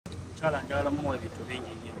omukyala njagala muwa ebintu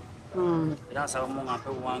bingi nnyo era nsaba mu nga mpe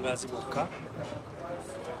obuwangazi bwokka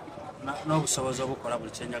n'obusobozi obukola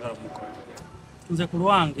buli kyenjagala omukola. Nze ku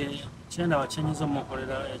lwange kyendaba kyenyiza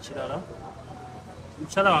omukolera ekirala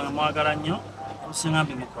omukyala wange mwagala nnyo obusinga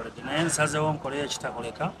mbimukoledde naye nsazeewo nkoleyo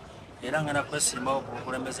ekitakoleka era ngenda kwesimbawo ku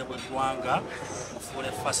bukulembeze bw'eggwanga mufuule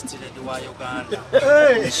first lady wa Uganda.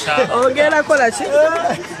 Ogenda kola ki?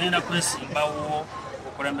 Ngenda kwesimbawo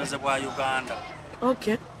obukulembeze bwa Uganda.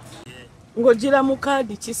 Okay. Ng'ogira mu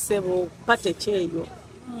kaadi ki ssebo pate kyeyo?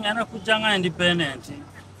 Ngenda kujja nga independent.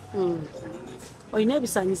 Olina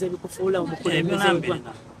ebisaanyizo ebikufuula omukulembeze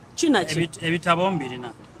w'eggwanga? Kinaki? Ebitabo Mbilina,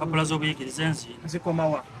 mpapula z'obuyigiriza enzino.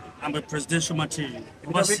 Zikomawa? Ambe presidential material.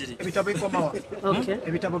 Ebitabo bikomawa? Okay.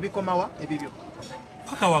 Ebitabo bikomawa ebibyo?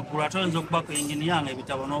 Paka waggulu ate oyinza okuba ku engini yange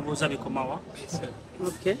ebitabo n'obuuza bikomawa.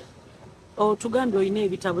 Okay. Tugambe olina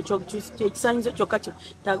ebitabo ekisaanyizo kyokka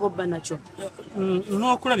kyetaaga nakyo.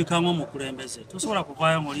 N'okulabika ng'omukulembeze tosobola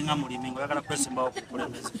kuvaayo ng'olinga mulimi ng'oyagala kwesimbawo ku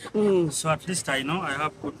bukulembeze. So at least I know I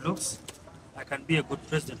have good looks. I can be a good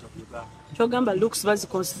president of Uganda. Kyogamba looks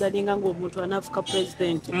baziconsideringa ng'omuntu anaafuka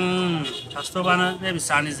president. Kasita oba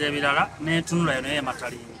n'ebisaanizo ebirala n'etunula naye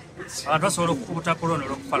matalinga. Abantu basobola okukubuta kulonda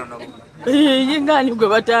olw'okufaanana bulungi. Yingaani gwe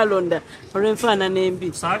bataalonda olw'enfaanana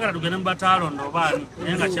embi. Saagala tugende mu bataalonda obaani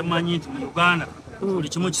naye nga kyemmanyi nti mu Uganda buli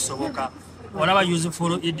kimu kisoboka. Olaba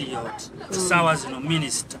useful idiot essaawa zino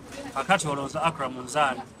minisita kakati olowooza Akram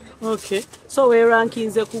Nzaani. Okay. So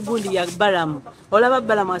weerankinze ku gundi ya Balamu. Olaba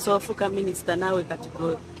Balamu asobola okufuuka minisita naawe kati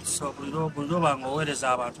gwe. So buli lwoba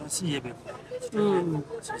ng'oweereza abantu ensi yeebe.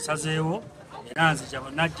 Nsazeewo era nzija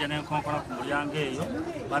bwe najja n'enkonkona ku mulyango eyo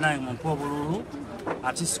banange mumpe obululu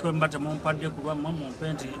ate sikwe mba temumpadde ku lwammwe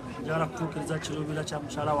mumpe nti njagala kutuukiriza kiruubira kya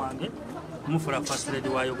mukyala wange kumufuula first lady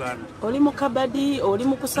wa Uganda. Oli mu kabadi, oli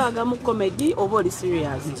mu kusaaga mu comedy oba oli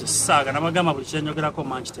serious? Kisaaga nabagamba buli kyenjogerako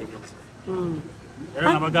mankitegeeza.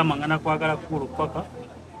 Era nabagamba ngana kwagala kukulu paka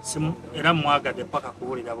era mwagadde paka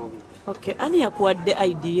kuwulira Bobi. Okay, ani yakuwadde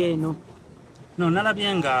idea eno? No,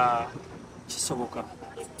 nalabye nga kisoboka.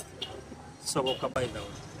 Soboka by the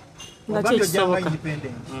way. Nga kisoboka.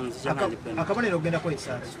 Akabonero ogenda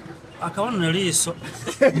kwesa. Akabonero liiso.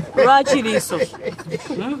 Lwaki liiso?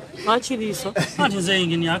 Lwaki liiso? Anti nze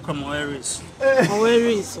ingini Akram ow'eriiso.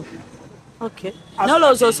 Ow'eriiso. Okay.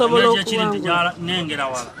 Nolowooza osobola okuwangula. Nengera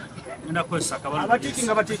wala. Ngenda kwesa akabonero. Abatiki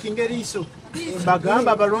nga batikinga eriiso.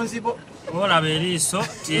 Bagamba abalonzi bo. Olaba eriiso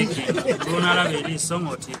tiiki. Olaba eriiso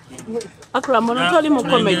ng'otiiki. Akram ono toli mu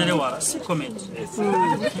comedy. Si comedy.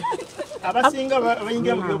 Abasinga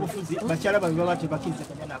abayingira mu byobufuzi bakyala babiri baba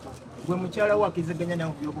tebakkiririzaganya nabo. Gwe mukyala wo akkirizaganya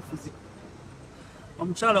nawe mu byobufuzi?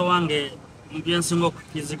 Omukyala wange mu byensinga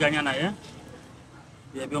okukkiriziganya naye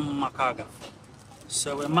by'ebyomu maka gaffe.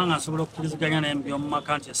 So bwe mba nga nsobola okukkiriziganya naye mu by'omu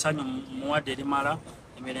maka nti essanyu muwadde erimala,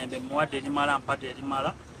 emirembe muwadde erimala, mpadde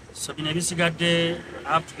erimala. So bino ebisigadde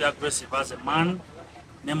I have to be aggressive as a man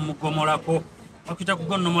ne mugomolako. Okuyita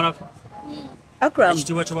kugonnomolako. Akram,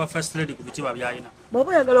 ekitiibwa ky'obwa first lady ku bitiibwa by'alina.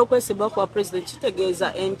 Bw'oba oyagala okwesimba kwa president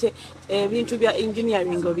kitegeeza ente ebintu bya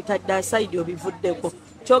engineering obitadde aside obivuddeko.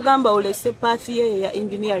 Kyogamba olese paathi ye ya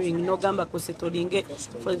engineering n'ogamba kusetolinge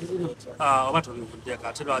for zino. Oba tobivuddeko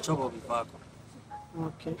ate lwaki oba obivaako.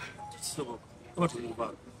 Okay. Kisoboka. Oba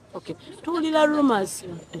tobivaako. Okay. Tuwulira rumors.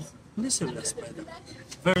 Listen to this, brother.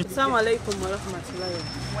 Assalamu alaikum wa rahmatullahi.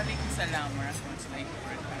 Wa alaikum salaam wa rahmatullahi wa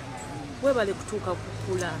barakatuh. Webale kutuuka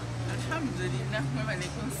kukula. Alhamdulillah, webale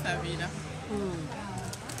kunsabira.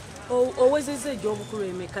 Owezezza egy'obukulu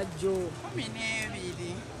emeka jjo?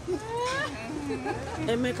 12.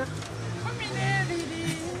 Emeka?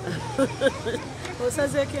 12.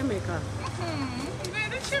 Osazeeko emeka?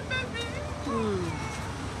 Leero kibabi.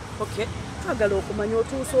 Okay. Twagala okumanya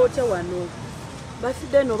otuusa otya wano.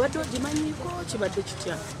 Bafidde eno obadde ogimanyiko kibadde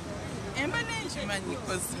kitya? Embadde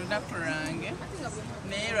nkimanyiko si lunaku lwange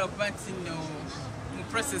naye lwakuba nti nno mu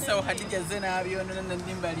process awo Hadija ze n'abyonoona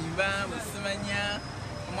nandimbalimba musimanya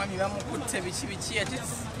omwami bamukutte biki ate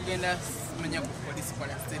tugenda simanya ku police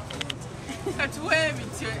kola statement kati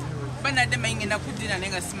webityo banadde mayi ngenda kuddina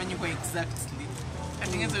naye nga simanyiko exactly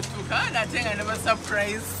kati ngenza otuuka ate nga neba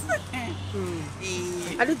surprise.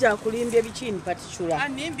 Ali gyakulimbye biki in particular?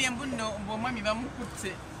 Animbye mbuno omwami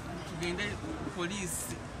bamukutte tugende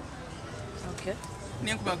police. Okay.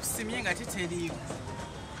 Nenkuba kusimye nga teteriiwo.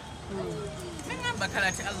 Nengamba kale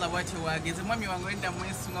ati Allah bw'ati waageze mwami wange wenda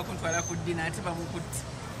mwesunga kuntwala ku ddina ate bamukutte.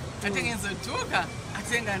 Ate ngenza otuuka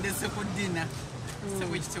ate nga ndese ku ddina. So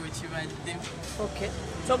bwekityo kibadde. Okay.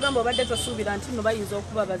 Kyogamba obadde tosuubira nti nno bayinza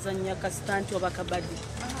okuba bazannya kasita nti oba kabadi?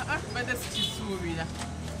 Badde sikisuubira.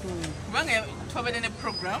 kubanga twabadde ne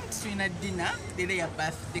program tulina dinner leero ya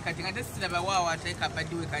birthday kati nga tesiraba waawo ateeka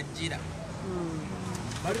abaddiwe kajjira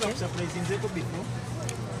bali bakusurprisinzeko bifo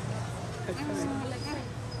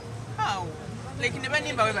awo like ne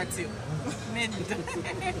banimba we batyo nedda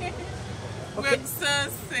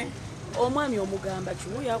webusose omwami omugamba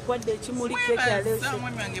kimu yakwadde ekimuli keke alese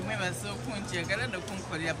omwami wange mwebaza okunjagala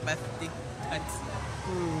nokunkolera birthday kati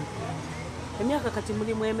emyaka kati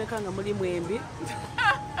mulimu emeka nga mulimu embi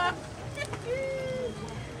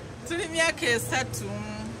tuli myaka 3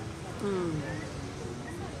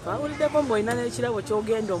 bawuliddeko mbwolina n'ekirabo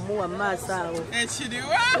kyogenda omuwa mu maaso awo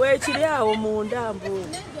ekiriwa weekiri awo munda mbu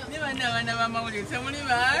ne bana abaana b'amawulire temuli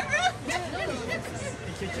banga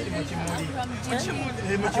ekyo kiri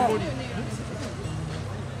mu kimuli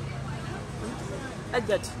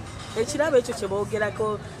ajjati ekirabo ekyo kye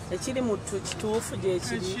boogerako ekiri mu kituufu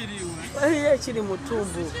gyekiri waliyo ekiri mu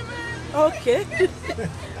ttumbu okay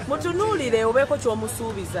mutunuulire obeeko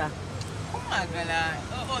ky'omusuubiza omwagala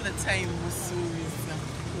all the time musuubiza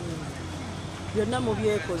byonna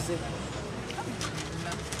mubyekoze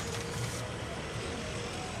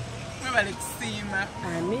mwebale kusiima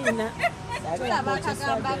amiina tulaba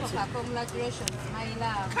akagambako ka congratulations my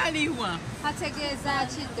love kaliwa kategeeza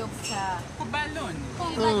ki doctor ku balon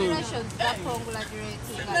congratulations za congratulating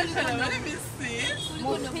let me see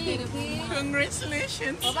mu pinki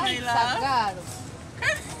congratulations oba my love isagaalo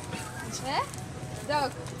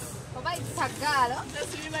doc oba isagaalo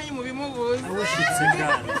tasibimanyi mu bimubuuza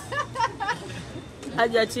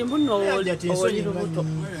ajja kimbu nowoli lubuto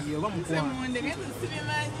oba mukwano mundegeze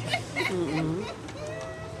sibimanyi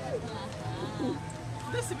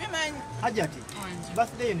tasibimanyi ajati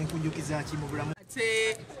birthday nekujjukiza ki mu bulamu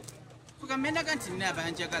ate kugambe ndaga nti nina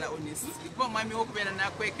abanjagala honestly kuba omwami wokubeera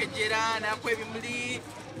nakwekejera nakwebimuli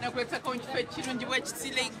nakweetako nkifo ekirungi bwekiti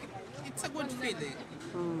like it's a good feeling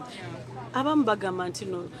abamu bagamba nti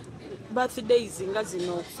no birthdays nga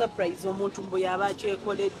zino okusurprise omuntu mbwe yaba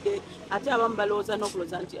akyekoledde ate abamu balowooza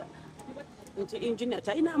n'okulooza nti engineer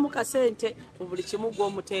talinamu kasente mu buli kimu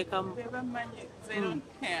gw'omuteekamu They don't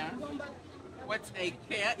care. What I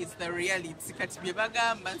care is the reality. Kati bye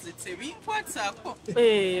bagamba nze tebinkwatako.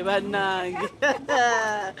 Bannange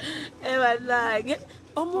bannange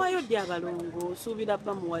omuwayo ddi abalongo osuubira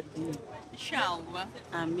bba muwadde Inshallah.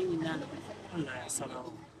 amiina Allah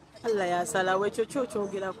yasalawo. Allah yasalawo ekyo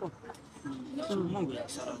kyokyogerako Mungu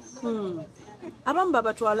yasalawo. abamu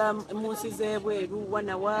babatwala mu nsi z'ebweru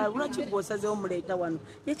wanawa lwaki bw'osazeewo muleeta wano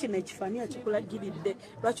ye kino ekifaananyi akikulagiridde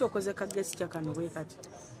lwaki okoze kagesi kya kano bwe kati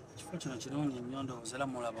Kifo kino kirungi nnyo ndowooza era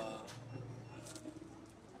mulaba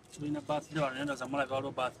tulina birthday wano ndowooza mulaba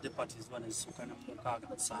waliwo birthday parties wano ezisukka ne mu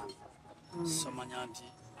 6-7 so manya nti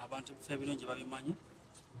abantu ebifo ebirungi babimanyi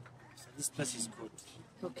so this place is good.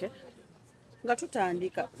 okay nga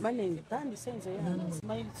tutandika banenge tandise nze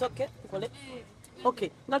yange soke nkole okay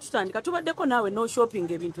nga tutandika tubaddeko naawe no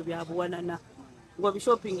shopping ebintu bya buwanana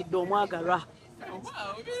ng'obishoppingidde omwagalwa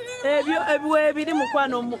ebyo ebiri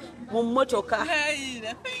mukwano mu mmotoka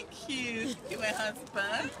Laila, thank you. My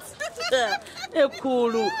husband.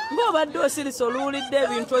 ekulu ng'obadde osirisa oluwulidde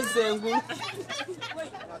ebintu ozzengulu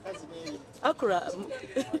akura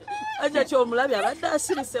aja kyomulabye abadde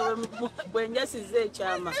asirise bwenjasiza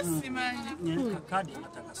ekyama Simanyi. Kadi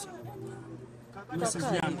yatagasoma.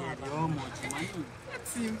 Message yange eryomo kimanyi.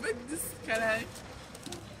 Simba this color.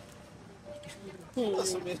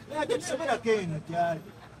 tusomerako eno gyali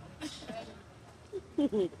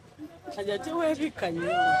aja teweebika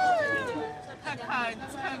nnyo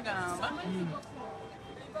Kagamba.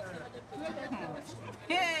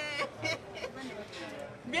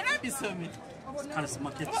 Byonna bisome. Kale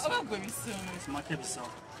simake Oba gwe bisome. simake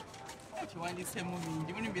bisooka. Kiwandiisemu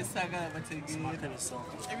bingi. Bino bye saagala bategeere. Simake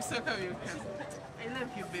bisooka. Ebisooka byokka. I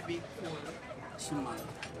love you, baby. Kimala.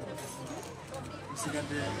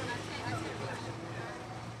 Nsigadde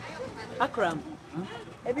Akram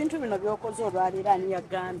ebintu bino by'okoze olwaleero ani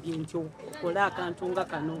yagambye nti okole akantu nga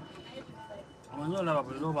kano omanyi olaba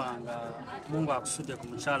buli lwobanga Mungu akusudde ku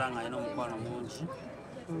mukyala ng'alina omukwano mungi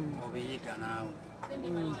obiyiga naawe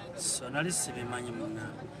so nali sibimanyi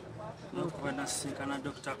munnange nokuba nasinkana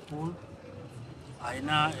Dr. Cool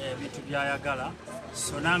alina ebintu byayagala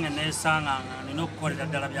so nange neesanga nga nina okukolera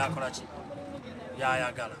ddala byakola ki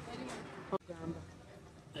byayagala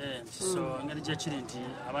so engeri gyekiri nti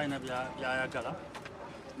abalina byayagala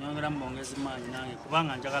nyongeramu bongezi maanyi nange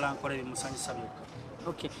kubanga njagala nkola ebimusanyusa byokka.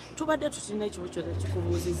 okay tubadde tutina ekibuzo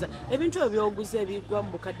tekikubuuziza ebintu ebyo byoguze ebigwa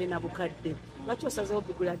mu bukadde na bukadde lwaki osazeewo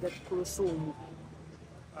bigula ddala Kulthum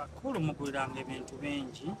Kulu muguliranga ebintu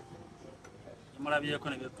bingi nemulabyeko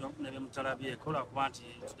nebyemutalabyeko lwakuba nti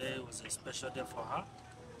today was a special day for her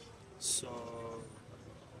so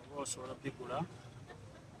oba osobola bigula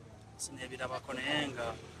sinebirabako naye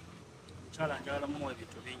nga mukyala njagala muwa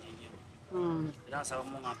ebintu bingi nnyo era nsaba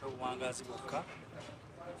mu nga mpe buwangazi bwokka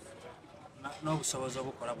n'obusobozi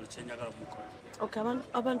obukola buli kyenjagala omukola.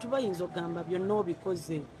 Abantu bayinza okugamba byonna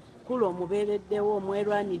obikoze kula omubeereddewo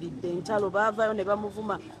omwerwaniridde entalo baavayo ne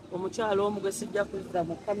bamuvuma omukyalo omu gwe sijja kuzza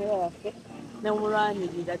mu kamera yaffe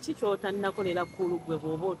nemulwanirira kikyotanninakolera kulu gwe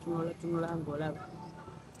bw'oba otunulatunula ng'olaba.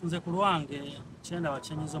 Nze ku lwange kyendaba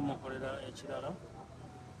kyenyiza omukolera ekirala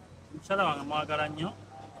mukyala wange mwagala nnyo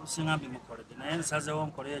obusinga mbimukoledde naye nsazeewo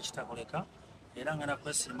nkoleyo ekitakoleka era ngenda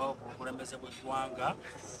kwesimbawo ku bukulembeze bw'eggwanga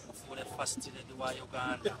mufuule first lady wa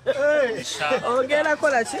Uganda. Ogenda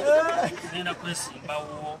kola ki? Ngenda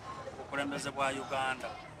kwesimbawo obukulembeze bwa Uganda.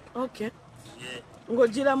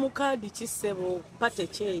 Ng'ogira mu kaadi ki ssebo pate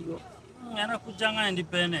kyeyo? Ngenda kujja nga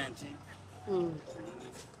independent.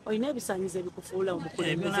 Olina ebisanizo ebikufuula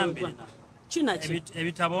omukulembeze w'eggwanga? Kinaki?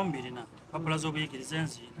 Ebitabo Mbilina, mpapula z'obuyigiriza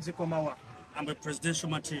enzino. Zikomawa? Ambe presidential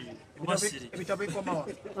material. Ebitabo bikomawa?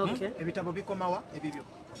 Ebitabo bikomawa ebibyo?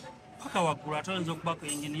 Paka waggulu ate oyinza okuba ku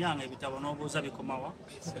engini yange ebitabo n'obuuza bikomawa.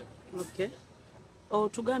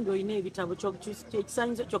 Tugambye olina ebitabo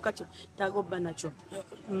ekisanizo kyokka kyetaaga obba nakyo.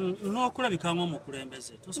 N'okulabika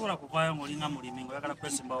ng'omukulembeze tosobola kuvaayo ng'olinga mulimi ng'oyagala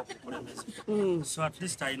kwesimbawo ku bukulembeze. So at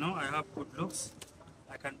least I know I have good looks.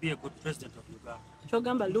 I can be a good president of Uganda.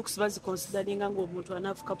 Kyogamba looks baziconsideringa ng'omuntu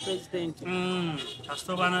anaafuka president.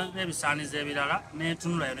 Kasita oba n'ebisanizo ebirala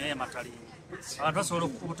n'etunula naye matalinga. Abantu basobola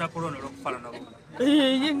okutakulonda olw'okufaanana bulungi.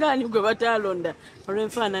 Yingaani gwe bataalonda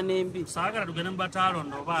olw'enfaanana embi. Saagala tugende mu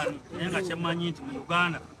bataalonda obaani naye nga kyemmanyi nti mu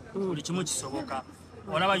Uganda buli kimu kisoboka.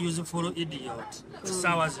 Olaba useful idiot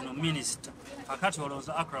essaawa zino minisita kakati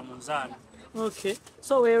olowooza Akram Nzaani.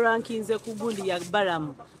 So weerankinze ku gundi ya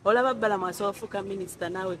Balamu. Olaba Balamu asobola okufuuka minisita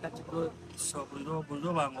naawe kati gwe. So buli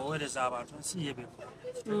lwoba ng'oweereza abantu ensi yebeeko.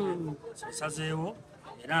 Nsazeewo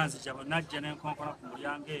era nzija bwe najja n'enkonkona ku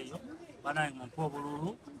mulyango eyo banaye mumpe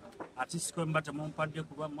obululu ate sikwe mba temumpadde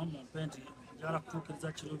kuba mumpe nti njagala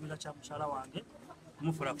kutuukiriza kiruubira kya mukyala wange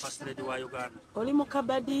kumufuula first lady wa Uganda. Oli mu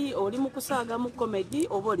kabadi, oli mu kusaaga mu comedy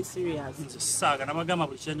oba oli serious? Nze sisaaga nabagamba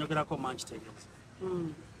buli kyenjogerako mankitegeeza.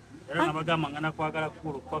 Era nabagamba ngana kwagala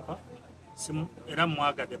kukulu paka era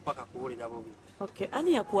mwagadde paka kuwulira bubi.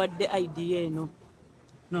 Ani yakuwadde idea eno?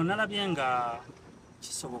 No, nalabye nga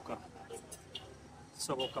kisoboka.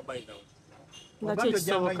 Kisoboka by the way. Nga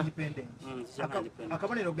kisoboka.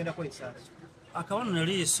 Akabonero ogenda kolesa? Akabonero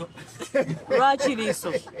liiso. Lwaki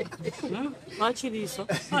liiso? Lwaki liiso?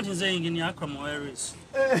 Anti nze ingini Akram ow'eriiso.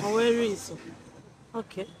 Ow'eriiso.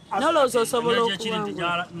 Nolowooza osobola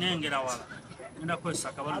okuwangula. Nengera wala. Ngenda kozesa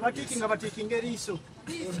akabonero. Abatiiki nga batiikinga eriiso.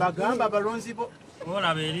 Bagamba abalonzi bo.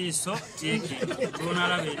 Olaba eriiso tiikinga.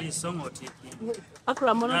 Olunalaba eriiso ng'otiikinga.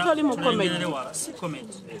 Akram ono toli mu comedy. Si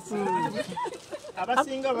comedy.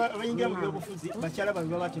 Abasinga abayingira mu byobufuzi bakyala babe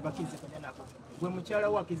baba tebakkiziganya nabo. Gwe mukyala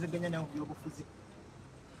wo akkiziganya nawe mu byobufuzi?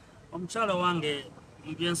 Omukyala wange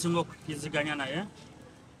mu byensinga okukkiziganya naye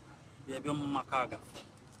by'ebyomu maka gaffe.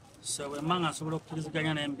 So bwe mba nga nsobola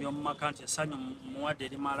okukkiziganya naye mu by'omu maka nti essanyu muwadde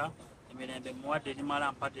erimala, emirembe muwadde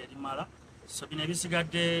erimala, mpadde erimala. So bino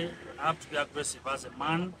ebisigadde I have to be aggressive as a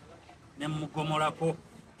man ne mugomolako.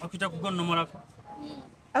 Okuyita kugonnomolako.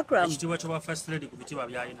 Akram, ekitiibwa ky'obwa first lady ku bitiibwa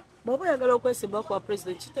by'alina. Bw'oba oyagala okwesimba kwa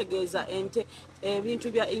president kitegeeza ente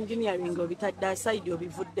ebintu bya engineering obitadde aside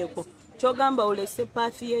obivuddeko. Kyogamba olese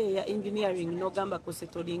paathi ye ya engineering n'ogamba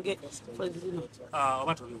kusetolinge zino.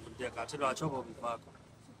 Oba tobivuddeko ate lwaki oba obivaako.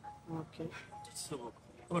 Kisoboka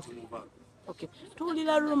oba tobivaako.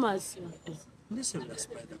 Tuwulira rumors. Ndi serious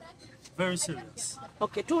by that. Very serious.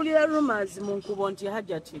 Tuwulira rumors mu nkubo nti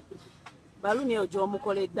Hajjati baluni eyo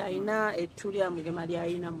gy'omukoledde alina ettu lya mugema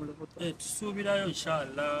ly'alina mu lubuto. Tusuubirayo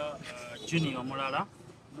inshallah junior omulala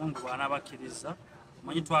Mungu bw'anaabakkiriza.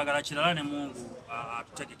 Manyi twagala kirala ne Mungu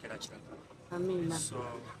atutegekera kirala. Amiina. So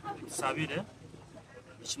tusabire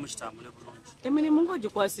ekimu kitambule bulungi. Emirimu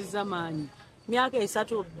ng'ogikwasizza maanyi. Myaka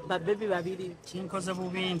 3 babebi 2. Kinkoze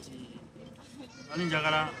bubi nti ali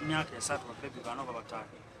njagala myaka 3 babebi 4 babataano.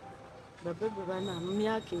 Babebi 4 mu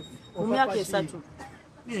myaka 3.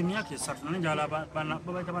 Myaka 3 nali njagala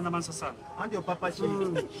babaita bana bansasana. Anti opapa ki?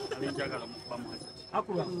 Ali njagala mukubamu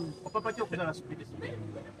Akula, opapa ki okuzala speed?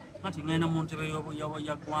 Anti ngenda mu ntebe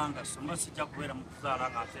ya ggwanga so mba sijja kubeera mu kuzaala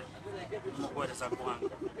ng'ate mukuweereza ggwanga.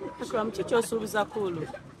 Akula kiki osuubiza kulu?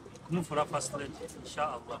 Kumufuula first lady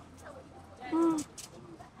inshallah.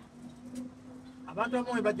 Abantu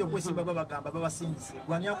abamu bajja okwesimba babagamba babasindise.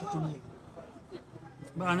 Gwani akutumye?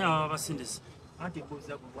 Baani aba babasindise? Anti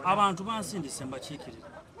mbuuza gwe. Abantu bansindise mbakiikirira.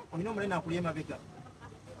 Olina omunene akulya emabega?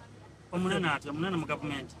 Omunene ati omunene mu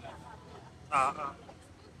gavumenti.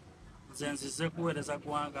 nze nzize kuweereza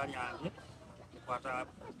ggwanga lyange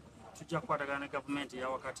tujja kukwatagana ne gavumenti eya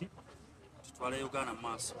wakati tutwale Uganda mu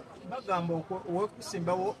maaso. Bagamba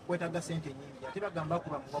okusimbawo kwetaaga ssente nnyingi ate bagamba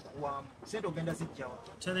akuba mubakuwamu ssente ogenda zijjawa.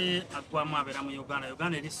 Teri aggwamu abeera mu Uganda.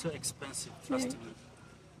 Uganda eri so expensive, trust me.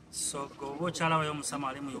 So goba okyalawayo omusama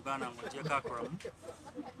ali mu Uganda ng'ogyeko akuramu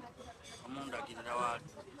omundagirira waali.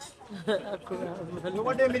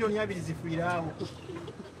 Obadde miliyoni 2 zifiira awo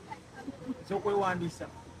ez'okwewandiisa.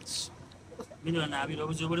 Miliyoni 2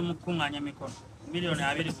 obuzibu buli mu kukuŋŋaanya emikono. Miliyoni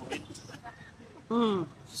 2 bubiri.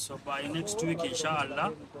 So by next week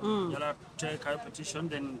inshallah yala take a petition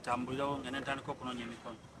then ntambulirawo ngene ntandika okunoonya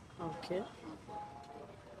emikono. Okay.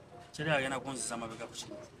 Teri agenda kunziza mabega ku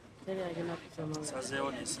kintu.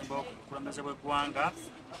 Sazeewo nesimba okukulembeze bw'eggwanga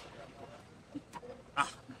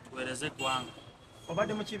tuweereze eggwanga.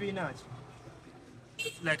 Obadde mu kibiina ki?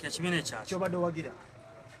 Like ekibiina ekyaki kyobadde owagira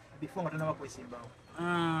before nga tonaba kwesimbawo?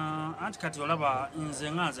 Anti kati olaba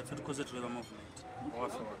nze nga nze ffe tukoze tuleba movement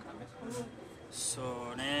owaffe wakame.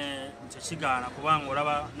 So naye tekigaana kubanga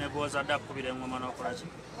olaba negozadde akubira engoma n'okola ki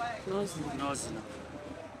n'ozina.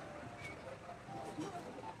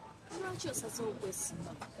 Lwaki osazeewo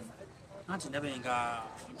okwesimba? Anti ndabe nga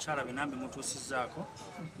omukyala binambi mutuusizzaako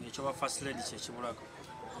ng'ekyoba first lady kyekibulako.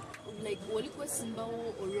 Like oli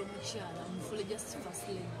kwesimbawo olw'omukyala mufule just first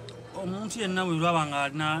lady? Omuntu yenna bwe lwaba nga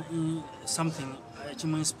alina something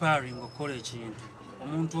ekimu inspiring okukola ekintu,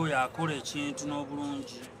 omuntu oyo akola ekintu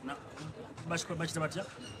n'obulungi bakita batya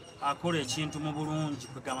akola ekintu mu bulungi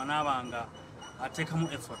kwegamba n'abanga ateekamu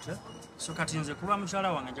effort. So kati nze kuba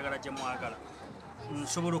mukyala wange njagala gye mwagala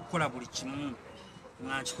nsobola okukola buli kimu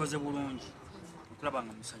nga nkikoze bulungi okulaba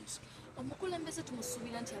nga musanyusa. Omukulembeze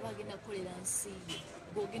tumusuubira nti aba agenda kukolera nsi ye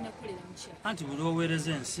bw'ogenda kukolera mukyala. Anti buli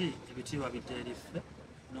oweereza ensi ebitiibwa bidde eriffe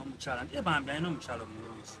n'omukyala nti ebambi alina omukyala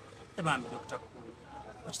omulungi ebambi okutakulu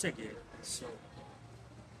okitegeera. So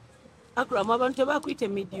Akuramu abantu tebakuyita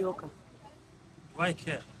mediocre. why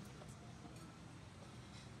care?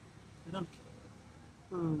 They don't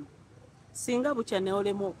care. Singa bukya ne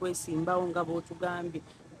olemu okwesimbawo nga bw'otugambye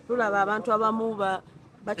tulaba abantu abamu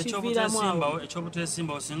bakiviiramu awo.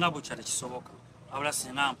 Ekyobuteesimbawo singa bukya tekisoboka abula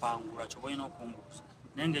singa mpangula kyoba olina okumbuuza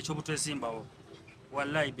naye ngaekyobuteesimbawo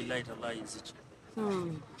wallahi billahi tallahi nziki.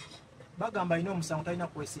 Bagamba alina omusango talina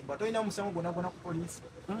kwesimba. Tolina musango gwonna gwonna ku poliisi?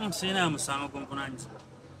 Sirina musango gw'omuvunaanyizibwa.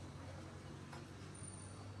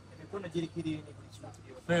 Emikono giri kirini buli kimu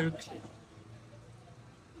kiri. Very clear.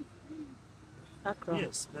 Akram.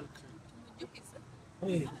 Yes, very clear.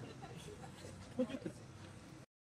 Mujjukiza.